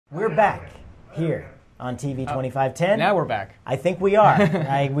We're back here on TV 2510. Now we're back. I think we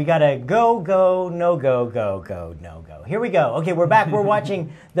are. We got to go, no go, no go. Here we go. Okay, we're back. We're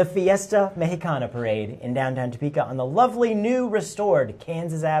watching the Fiesta Mexicana parade in downtown Topeka on the lovely new restored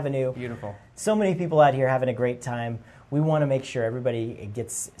Kansas Avenue. Beautiful. So many people out here having a great time. We want to make sure everybody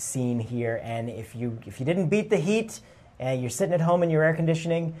gets seen here. And if you didn't beat the heat and you're sitting at home in your air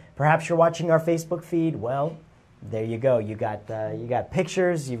conditioning, perhaps you're watching our Facebook feed, well, there you go. You got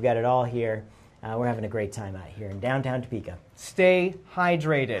pictures. You've got it all here. We're having a great time out here in downtown Topeka. Stay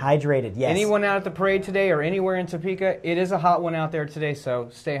hydrated. Hydrated, yes. Anyone out at the parade today or anywhere in Topeka, it is a hot one out there today, so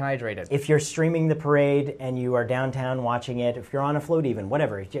stay hydrated. If you're streaming the parade and you are downtown watching it, if you're on a float even,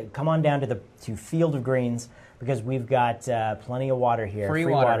 whatever, come on down to Field of Greens because we've got plenty of water here. Free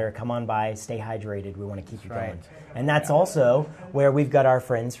water. Come on by. Stay hydrated. We want to keep you going. And that's also where we've got our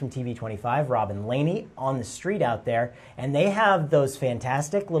friends from TV25, Rob and Laney, on the street out there. And they have those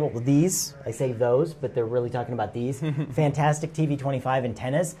fantastic little, these, I say those, but they're really talking about these, fantastic TV25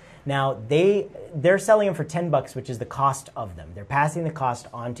 antennas. Now, they're selling them for $10, which is the cost of them. They're passing the cost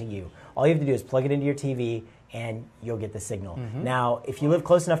on to you. All you have to do is plug it into your TV, and you'll get the signal. Now, if you live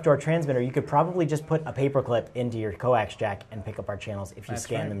close enough to our transmitter, you could probably just put a paper clip into your coax jack and pick up our channels if you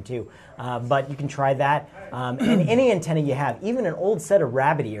scan them too. But you can try that. And any antenna you have, even an old set of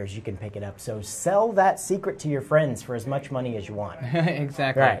rabbit ears, you can pick it up. So sell that secret to your friends for as much money as you want.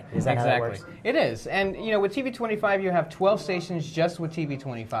 Exactly. Right. Is that how that works? It is. And you know, with TV25, you have 12 stations just with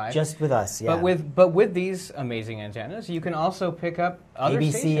TV25. Just with us, yeah. But with these amazing antennas, you can also pick up other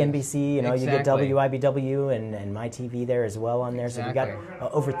ABC, stations. NBC, you know, you get WIBW and My TV there as well on there. So we got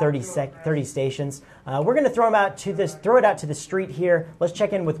over 30 stations. We're going to throw it out to the street here. Let's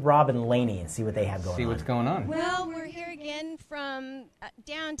check in with Rob and Laney and see what they have going on. See what's going on. Well, we're here again from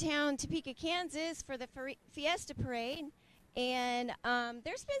downtown Topeka, Kansas for the Fiesta parade. And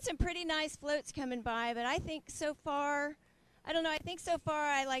there's been some pretty nice floats coming by, but I think so far,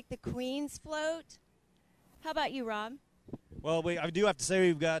 I like the Queen's float. How about you, Rob? Well, I do have to say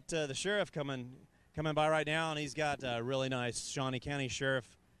we've got the sheriff coming by right now, and he's got a really nice Shawnee County Sheriff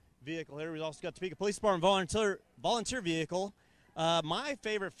vehicle here. We've also got Topeka Police Department volunteer vehicle. My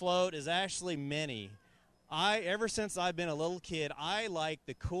favorite float is actually Mini. Ever since I've been a little kid, I like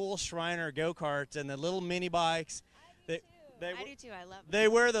the cool Shriner go-karts and the little mini bikes. I do too. I love them. They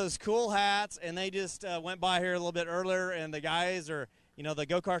wear those cool hats, and they just went by here a little bit earlier, and the guys are, you know, the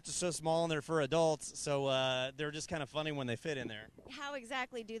go-karts are so small and they're for adults, so they're just kind of funny when they fit in there. How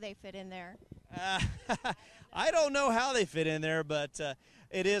exactly do they fit in there? I don't know how they fit in there, but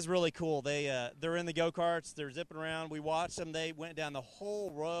it is really cool. They're in the go-karts. They're zipping around. We watched them. They went down the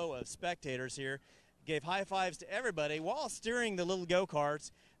whole row of spectators here, gave high fives to everybody while steering the little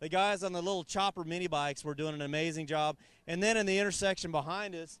go-karts. The guys on the little chopper mini bikes were doing an amazing job. And then in the intersection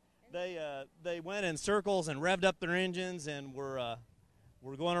behind us, they went in circles and revved up their engines and were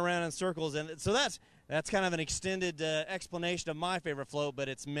going around in circles. And so that's kind of an extended explanation of my favorite float, but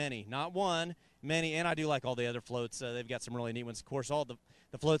it's many, not one, many. And I do like all the other floats. They've got some really neat ones. Of course, all the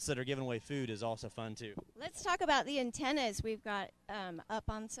floats that are giving away food is also fun too. Let's talk about the antennas we've got up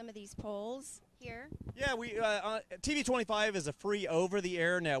on some of these poles here. Yeah, TV25 is a free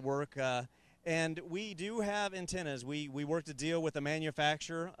over-the-air network, and we do have antennas. We worked a deal with a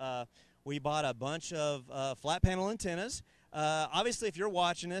manufacturer. We bought a bunch of flat panel antennas. Obviously, if you're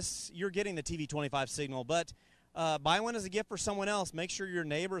watching this, you're getting the TV25 signal, but buy one as a gift for someone else. Make sure your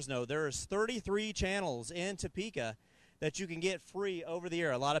neighbors know. There's 33 channels in Topeka that you can get free over the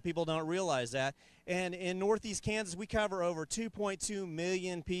air. A lot of people don't realize that. And in Northeast Kansas, we cover over 2.2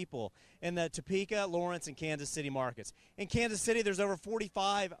 million people in the Topeka, Lawrence, and Kansas City markets. In Kansas City, there's over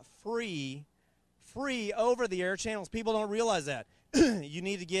 45 free over-the-air channels. People don't realize that. You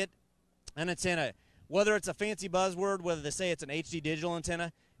need to get an antenna. Whether it's a fancy buzzword, whether they say it's an HD digital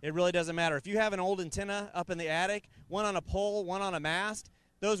antenna, it really doesn't matter. If you have an old antenna up in the attic, one on a pole, one on a mast,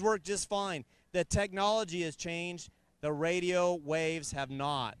 those work just fine. The technology has changed. The radio waves have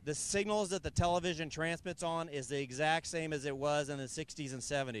not. The signals that the television transmits on is the exact same as it was in the 60s and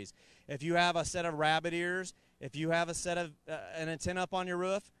 70s. If you have a set of rabbit ears, if you have a set of an antenna up on your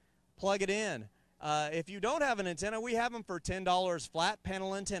roof, plug it in. If you don't have an antenna, we have them for $10, flat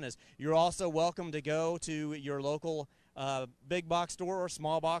panel antennas. You're also welcome to go to your local big box store or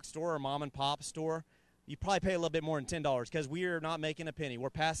small box store or mom and pop store. You probably pay a little bit more than $10 because we are not making a penny.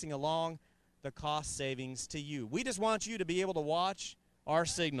 We're passing along the cost savings to you. We just want you to be able to watch our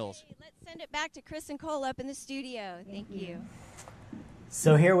signals. Okay, let's send it back to Chris and Cole up in the studio. Thank you.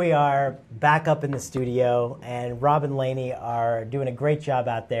 So here we are back up in the studio, and Rob and Laney are doing a great job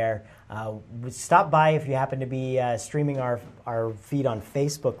out there. Stop by if you happen to be streaming our feed on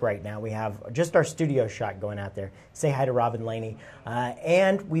Facebook right now. We have just our studio shot going out there. Say hi to Robin Laney.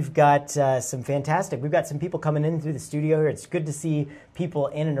 And we've got we've got some people coming in through the studio here. It's good to see people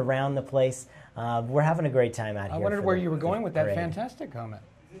in and around the place. We're having a great time out here. I wondered where you were going with that fantastic comment.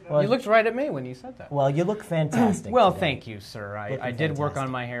 Well, you looked right at me when you said that. Well, you look fantastic. Well, today. thank you, sir. I did work on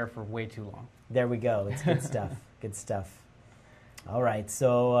my hair for way too long. There we go. It's good stuff. Good stuff. All right,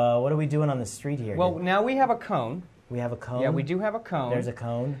 so what are we doing on the street here? Well, now we have a cone. We have a cone? Yeah, we do have a cone. There's a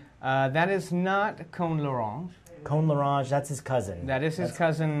cone. That is not Cone L'Orange. Cone L'Orange, that's his cousin. That is his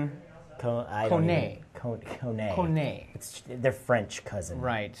cousin, Cone. Cone. Cone. It's their French cousin.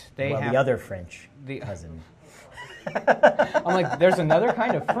 Right. The other French cousin. I'm like, there's another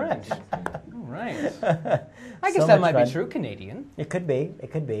kind of French. All right. I guess that might be true. Canadian. It could be.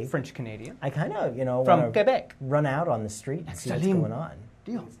 It could be. French Canadian. I kind of, from Quebec. Run out on the street and see what's going on.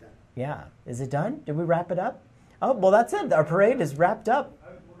 Deal. Yeah. Is it done? Did we wrap it up? Oh, well, that's it. Our parade is wrapped up.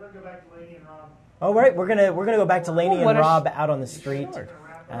 We're going to go back to Laney and Rob. All right. We're gonna go back to Laney and Rob out on the street.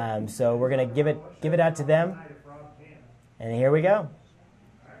 So we're gonna give it out to them. And here we go.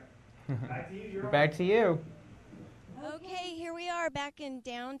 Back to you. Okay, here we are back in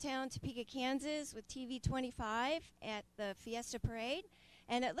downtown Topeka, Kansas with TV25 at the Fiesta Parade.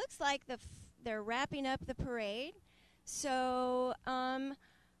 And it looks like they're wrapping up the parade. So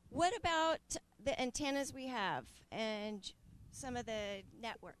what about the antennas we have and some of the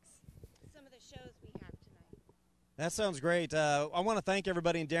networks, some of the shows we have tonight? That sounds great. I want to thank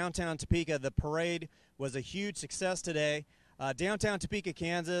everybody in downtown Topeka. The parade was a huge success today. Downtown Topeka,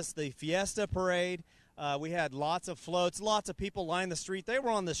 Kansas, the Fiesta Parade. We had lots of floats, lots of people lined the street. They were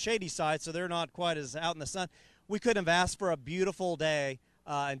on the shady side, so they're not quite as out in the sun. We couldn't have asked for a beautiful day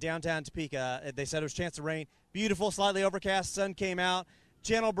in downtown Topeka. They said there was a chance of rain. Beautiful, slightly overcast, sun came out,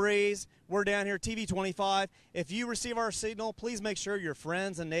 gentle breeze. We're down here, TV25. If you receive our signal, please make sure your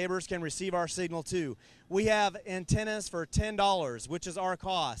friends and neighbors can receive our signal too. We have antennas for $10, which is our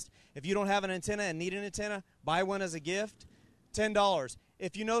cost. If you don't have an antenna and need an antenna, buy one as a gift, $10.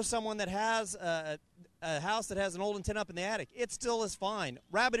 If you know someone that has a house that has an old antenna up in the attic, it still is fine.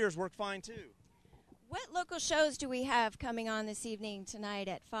 Rabbit ears work fine too. What local shows do we have coming on this evening tonight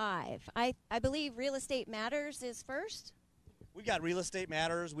at 5? I believe Real Estate Matters is first. We've got Real Estate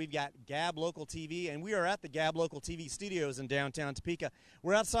Matters, we've got Gab Local TV, and we are at the Gab Local TV studios in downtown Topeka.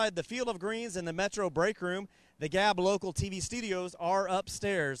 We're outside the Field of Greens in the Metro Break Room. The Gab Local TV studios are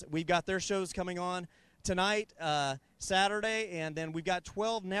upstairs. We've got their shows coming on tonight, Saturday, and then we've got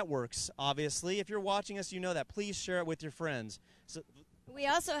 12 networks, obviously. If you're watching us, you know that. Please share it with your friends. So, we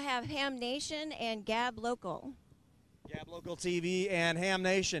also have Ham Nation and Gab Local. Gab Local TV and Ham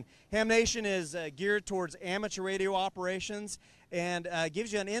Nation. Ham Nation is geared towards amateur radio operations and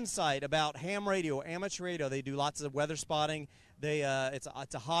gives you an insight about ham radio, amateur radio. They do lots of weather spotting. It's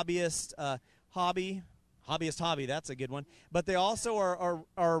a hobbyist hobby. Hobbyist hobby, that's a good one. But they also are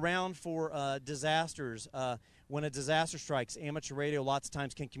around for disasters. When a disaster strikes, amateur radio lots of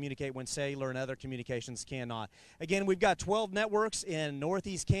times can communicate when cellular and other communications cannot. Again, we've got 12 networks in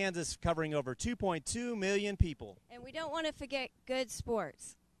northeast Kansas covering over 2.2 million people. And we don't want to forget good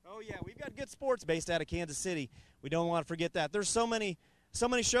sports. Oh, yeah, we've got good sports based out of Kansas City. We don't want to forget that. There's so many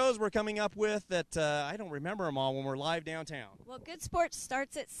shows we're coming up with that I don't remember them all when we're live downtown. Well, Good Sports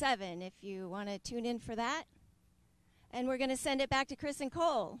starts at 7 if you want to tune in for that. And we're going to send it back to Chris and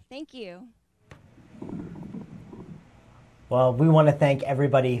Cole. Thank you. Well, we want to thank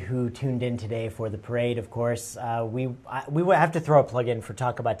everybody who tuned in today for the parade, of course. We have to throw a plug in for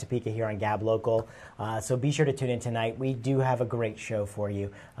Talk About Topeka here on Gab Local, so be sure to tune in tonight. We do have a great show for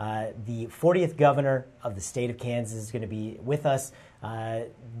you. The 40th governor of the state of Kansas is going to be with us,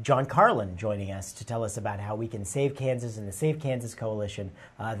 John Carlin joining us to tell us about how we can save Kansas and the Save Kansas Coalition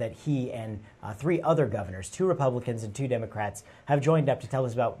that he and 3 other governors, 2 Republicans and 2 Democrats, have joined up to tell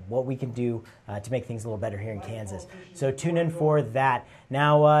us about what we can do to make things a little better here in Kansas. So tune in for that.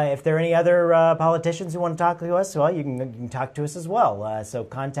 Now, if there are any other politicians who want to talk to us, well, you can talk to us as well. So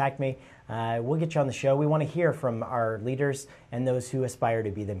contact me. We'll get you on the show. We want to hear from our leaders and those who aspire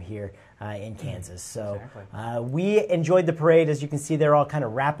to be them here in Kansas. So we enjoyed the parade. As you can see, they're all kind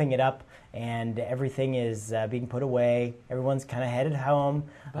of wrapping it up, and everything is being put away. Everyone's kind of headed home.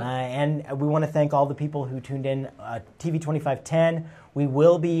 And we want to thank all the people who tuned in. TV2510, we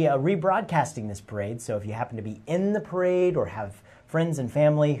will be rebroadcasting this parade. So if you happen to be in the parade or have friends and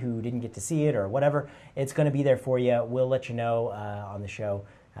family who didn't get to see it or whatever, it's going to be there for you. We'll let you know on the show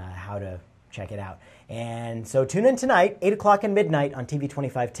how to check it out. And so tune in tonight, 8 o'clock and midnight on TV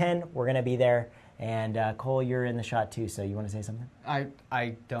 2510. We're going to be there, And Cole, you're in the shot too, so you want to say something?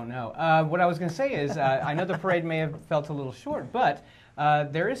 I don't know. What I was going to say is, I know the parade may have felt a little short, but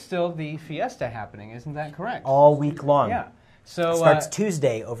there is still the Fiesta happening, isn't that correct? All week long. Yeah. So starts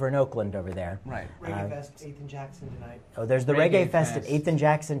Tuesday over in Oakland over there. Right. Reggae Fest, 8th and Jackson tonight. Oh, there's the Reggae Fest at Fest. 8th and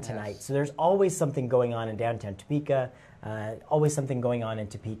Jackson tonight. Yes. So there's always something going on in downtown Topeka. Always something going on in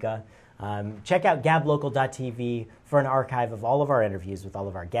Topeka. Check out gablocal.tv for an archive of all of our interviews with all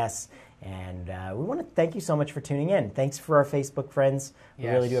of our guests. And we want to thank you so much for tuning in. Thanks for our Facebook friends. We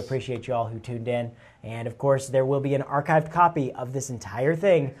really do appreciate you all who tuned in. And of course, there will be an archived copy of this entire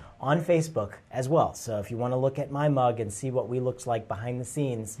thing on Facebook as well. So if you want to look at my mug and see what we looks like behind the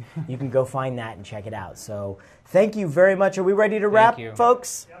scenes, you can go find that and check it out. So thank you very much. Are we ready to wrap,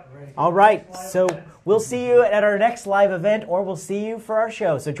 folks? Yep, ready. All right. So we'll see you at our next live event, or we'll see you for our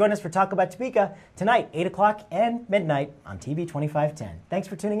show. So join us for Talk About Topeka tonight, 8 o'clock and midnight on TV 2510. Thanks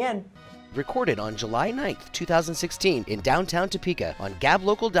for tuning in. Recorded on July 9th, 2016 in downtown Topeka on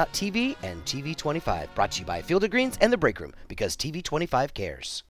gablocal.tv and TV25. Brought to you by Field of Greens and The Break Room, because TV25 cares.